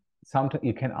 And sometimes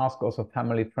you can ask also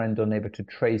family, friend, or neighbor to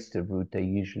trace the route they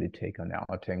usually take on the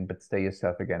outing, but stay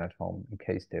yourself again at home in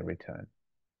case they return.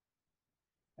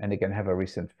 And again, have a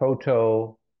recent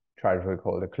photo, try to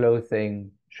recall the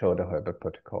clothing, show the Herbert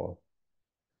protocol.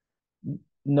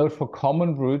 Note for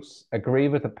common routes, agree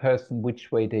with the person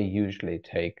which way they usually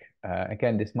take.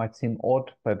 Again, this might seem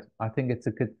odd, but I think it's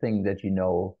a good thing that you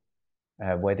know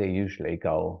where they usually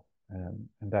go, and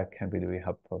that can really be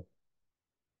helpful.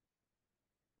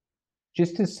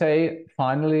 Just to say,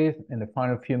 finally, in the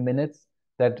final few minutes,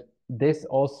 that this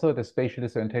also, the spatial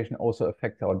disorientation also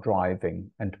affects our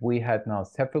driving. And we had now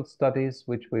several studies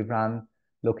which we ran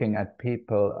looking at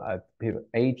people,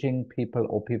 aging people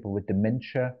or people with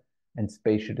dementia, and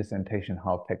spatial disorientation,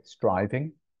 how it affects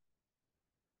driving.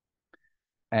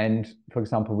 And for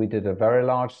example, we did a very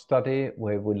large study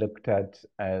where we looked at,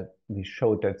 we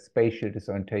showed that spatial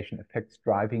disorientation affects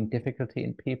driving difficulty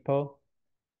in people,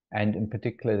 and in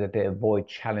particular that they avoid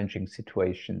challenging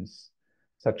situations,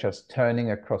 such as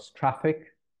turning across traffic.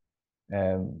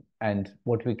 And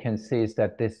what we can see is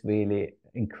that this really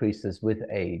increases with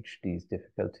age, these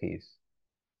difficulties.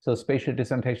 So spatial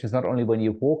disorientation is not only when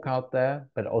you walk out there,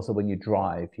 but also when you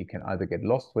drive. You can either get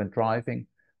lost when driving,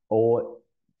 or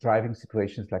driving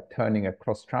situations like turning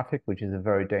across traffic, which is a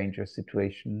very dangerous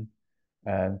situation,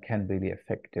 can really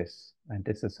affect this. And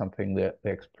this is something we're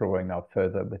exploring now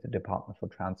further with the Department for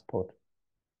Transport.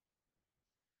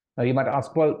 Now you might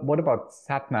ask, well, what about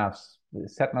sat-navs?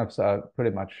 Sat-navs are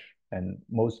pretty much in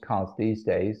most cars these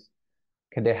days.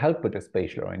 Can they help with the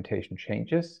spatial orientation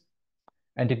changes?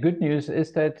 And the good news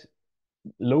is that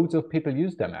loads of people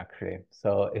use them actually.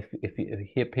 So if you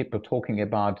hear people talking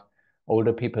about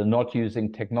older people not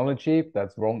using technology,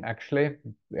 that's wrong actually.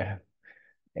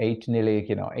 Nearly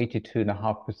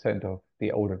 82.5% of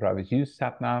the older drivers use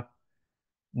sat-nav.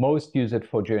 Most use it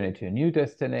for journey to a new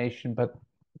destination, but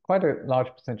quite a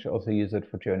large percentage also use it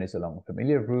for journeys along a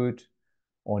familiar route,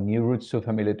 or new routes to a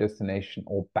familiar destination,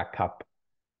 or backup,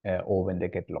 or when they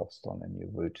get lost on a new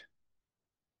route.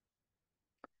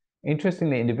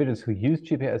 Interestingly, individuals who use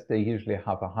GPS, they usually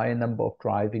have a higher number of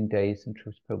driving days and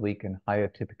trips per week and higher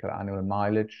typical annual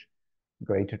mileage,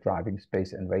 greater driving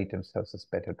space, and rate themselves as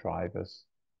better drivers.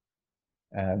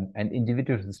 And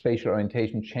individuals with spatial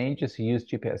orientation changes who use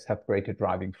GPS have greater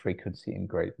driving frequency and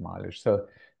great mileage. So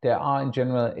there are, in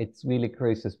general, it really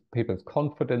increases people's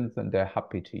confidence and they're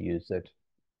happy to use it.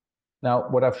 Now,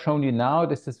 what I've shown you now,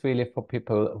 this is really for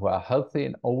people who are healthy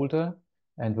and older.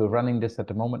 And we're running this at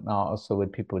the moment now also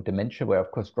with people with dementia, where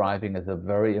of course driving is a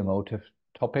very emotive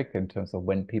topic in terms of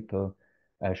when people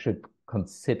should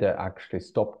consider actually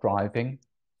stop driving.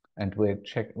 And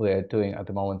we're doing at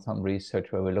the moment some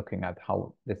research where we're looking at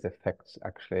how this affects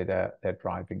actually their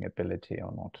driving ability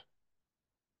or not.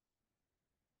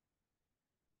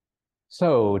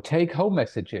 So take-home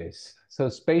messages. So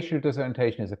spatial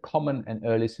disorientation is a common and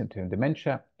early symptom of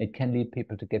dementia. It can lead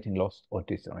people to getting lost or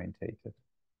disorientated.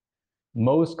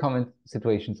 Most common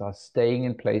situations are staying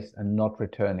in place and not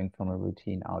returning from a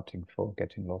routine outing for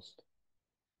getting lost.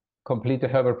 Complete the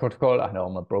Herbert protocol. I know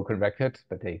I'm a broken record,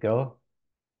 but there you go.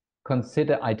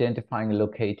 Consider identifying and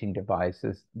locating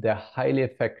devices. They're highly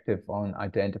effective on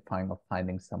identifying or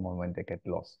finding someone when they get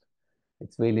lost.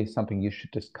 It's really something you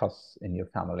should discuss in your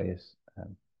families.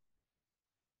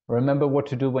 Remember what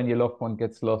to do when your loved one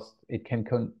gets lost. It can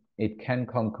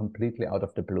come completely out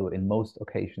of the blue. In most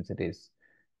occasions it is.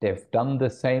 They've done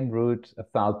the same route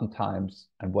 1,000 times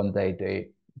and one day they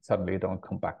suddenly don't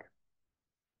come back.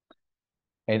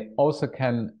 It also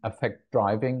can affect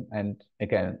driving, and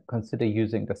again, consider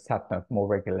using the sat-nav more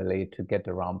regularly to get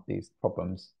around these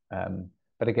problems.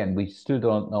 But again, we still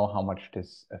don't know how much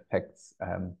this affects,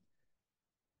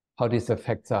 how these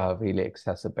effects are really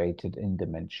exacerbated in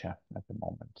dementia at the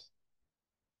moment.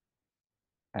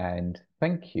 And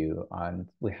thank you. And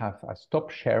I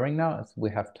stopped sharing now, so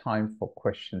we have time for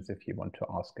questions if you want to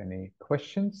ask any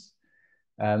questions.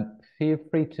 Feel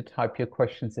free to type your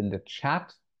questions in the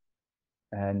chat,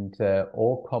 and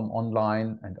or come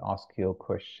online and ask your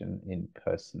question in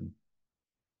person.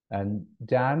 And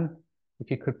Dan, if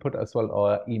you could put as well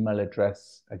our email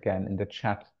address again in the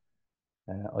chat.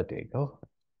 Oh, there you go.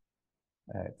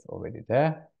 It's already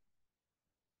there.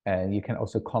 And you can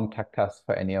also contact us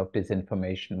for any of this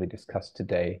information we discussed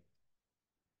today.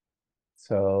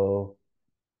 So,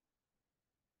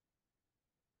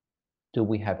 do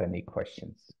we have any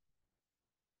questions?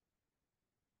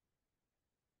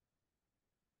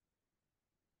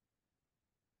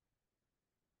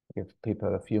 Give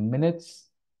people a few minutes.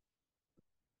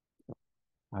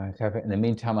 In the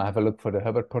meantime, I have a look for the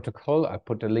Herbert protocol. I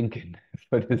put a link in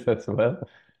for this as well.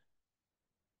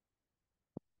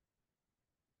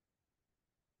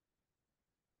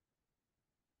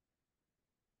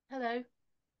 Hello.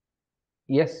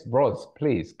 Yes, Roz,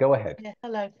 please go ahead. Yeah,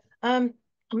 hello. I'm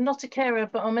not a carer,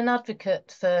 but I'm an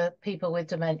advocate for people with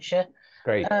dementia.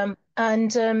 Great.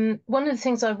 And one of the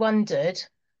things I wondered,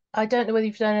 I don't know whether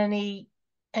you've done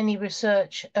any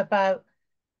research about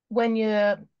when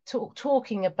you're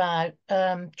talking about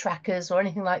trackers or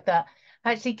anything like that,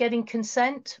 actually getting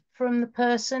consent from the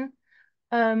person.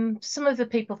 Some of the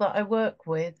people that I work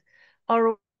with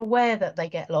are aware that they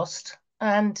get lost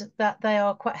and that they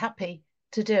are quite happy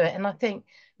to do it. And I think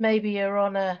maybe you're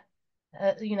on a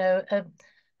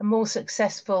more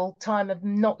successful time of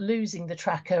not losing the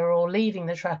tracker or leaving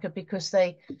the tracker because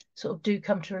they sort of do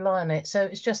come to rely on it. So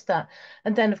it's just that.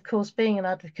 And then, of course, being an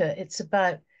advocate, it's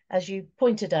about as you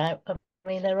pointed out, I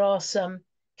mean, there are some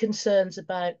concerns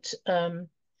about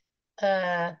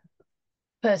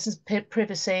person's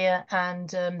privacy and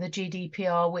the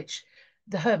GDPR, which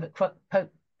the Herbert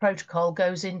Protocol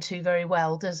goes into very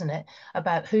well, doesn't it?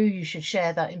 About who you should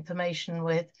share that information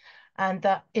with, and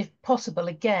that if possible,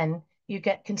 again, you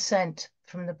get consent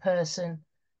from the person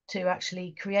to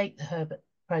actually create the Herbert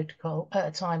Protocol at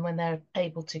a time when they're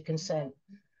able to consent.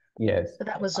 Yes. But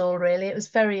that was all really. It was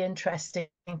very interesting.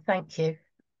 Thank you.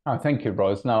 Oh, thank you,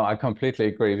 Rose. No, I completely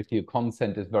agree with you.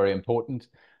 Consent is very important.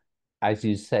 As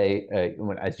you say,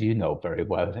 as you know very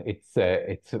well, it's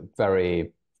a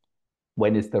very,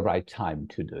 when is the right time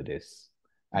to do this?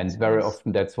 And very Yes.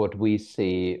 often that's what we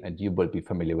see, and you will be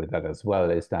familiar with that as well,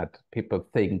 is that people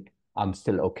think, I'm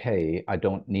still okay, I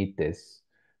don't need this.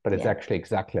 But it's Yeah. actually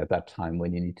exactly at that time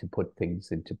when you need to put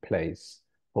things into place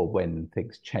for when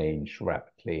things change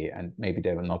rapidly and maybe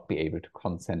they will not be able to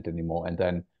consent anymore. And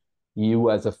then you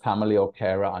as a family or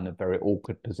carer are in a very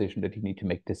awkward position that you need to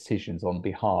make decisions on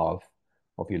behalf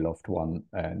of your loved one.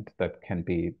 And that can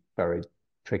be very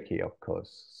tricky, of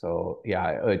course. So yeah,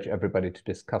 I urge everybody to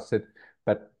discuss it,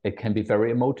 but it can be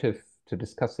very emotive to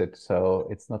discuss it. So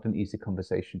it's not an easy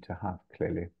conversation to have,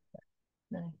 clearly.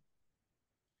 No.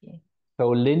 Yeah. So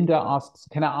Linda asks,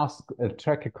 can I ask a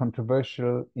tracker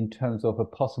controversial in terms of a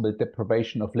possible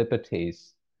deprivation of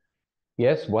liberties?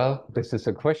 Yes, well, this is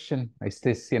a question. Is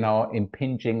this,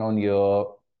 impinging on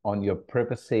your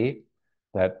privacy,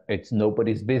 that it's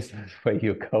nobody's business where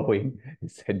you're going,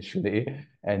 essentially,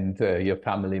 and your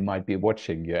family might be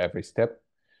watching your every step.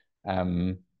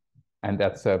 And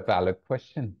that's a valid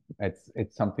question.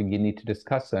 It's something you need to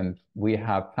discuss. And we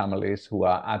have families who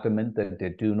are adamant that they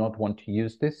do not want to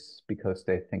use this because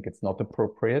they think it's not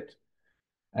appropriate,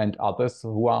 and others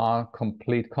who are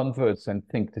complete converts and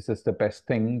think this is the best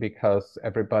thing because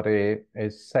everybody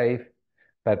is safe.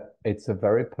 But it's a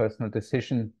very personal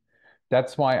decision.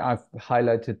 That's why I've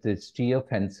highlighted this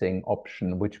geofencing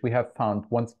option, which we have found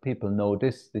once people know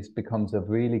this becomes a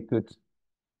really good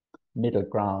middle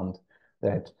ground,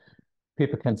 that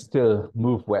people can still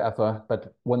move wherever,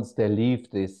 but once they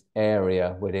leave this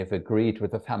area where they've agreed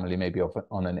with the family, maybe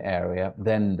on an area,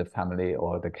 then the family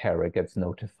or the carer gets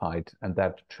notified, and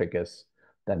that triggers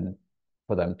then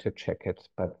for them to check it.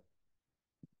 But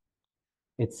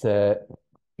it's a,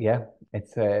 yeah,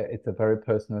 it's a very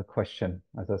personal question,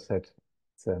 as I said.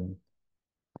 It's,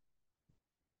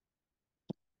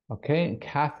 Okay,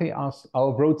 Kathy asks,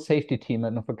 our road safety team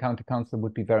at Norfolk County Council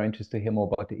would be very interested to hear more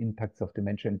about the impacts of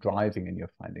dementia and driving in your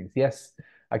findings. Yes,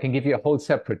 I can give you a whole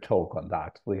separate talk on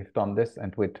that. We've done this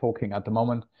and we're talking at the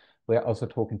moment. We're also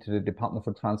talking to the Department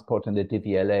for Transport and the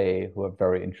DVLA, who are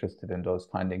very interested in those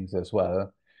findings as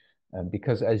well.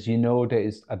 Because as you know,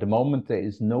 at the moment, there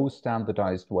is no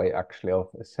standardized way actually of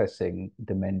assessing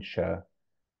dementia,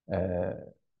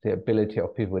 the ability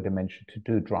of people with dementia to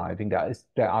do driving.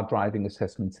 There are driving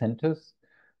assessment centers,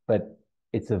 but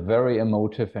it's a very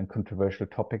emotive and controversial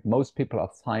topic. Most people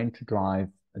are fine to drive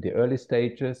at the early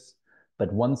stages,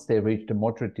 but once they reach the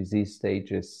moderate disease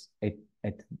stages, it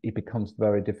becomes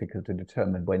very difficult to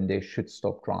determine when they should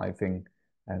stop driving.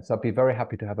 And so I'd be very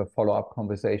happy to have a follow-up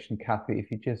conversation. Kathy, if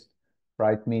you just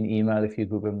write me an email, if you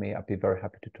Google me, I'd be very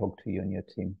happy to talk to you and your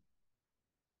team.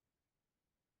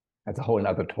 That's a whole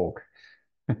other talk.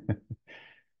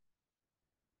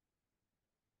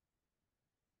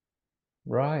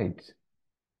 Right.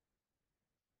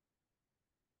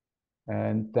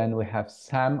 And then we have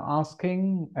Sam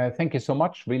asking, thank you so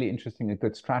much. Really interesting and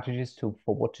good strategies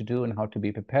for what to do and how to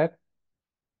be prepared.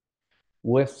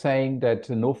 We're saying that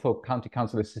the Norfolk County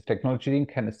Council Assistive Technology team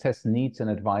can assess needs and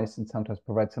advice and sometimes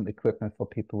provide some equipment for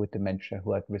people with dementia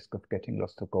who are at risk of getting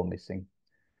lost or go missing.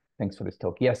 Thanks for this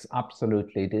talk. Yes,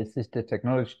 absolutely. This is the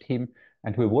technology team,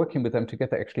 and we're working with them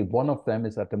together. Actually, one of them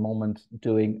is at the moment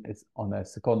is on a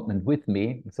secondment with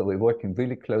me. So we're working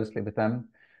really closely with them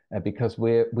because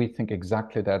we think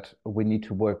exactly that we need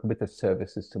to work with the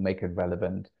services to make it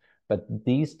relevant. But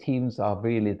these teams are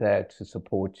really there to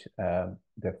support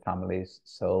their families.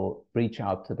 So reach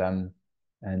out to them,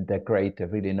 and they're great. They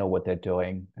really know what they're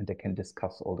doing, and they can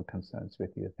discuss all the concerns with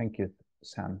you. Thank you,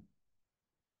 Sam.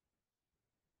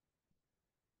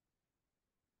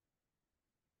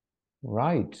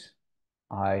 Right.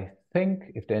 I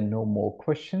think if there are no more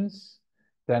questions,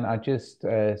 then I just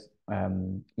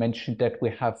mentioned that we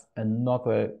have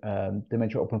another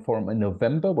Dementia Open Forum in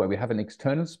November where we have an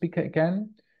external speaker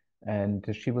again, and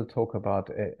she will talk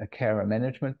about a carer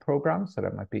management program. So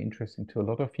that might be interesting to a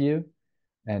lot of you.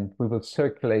 And we will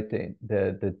circulate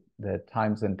the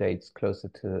times and dates closer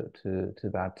to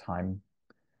that time.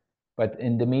 But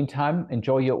in the meantime,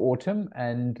 enjoy your autumn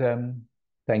and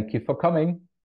Thank you for coming.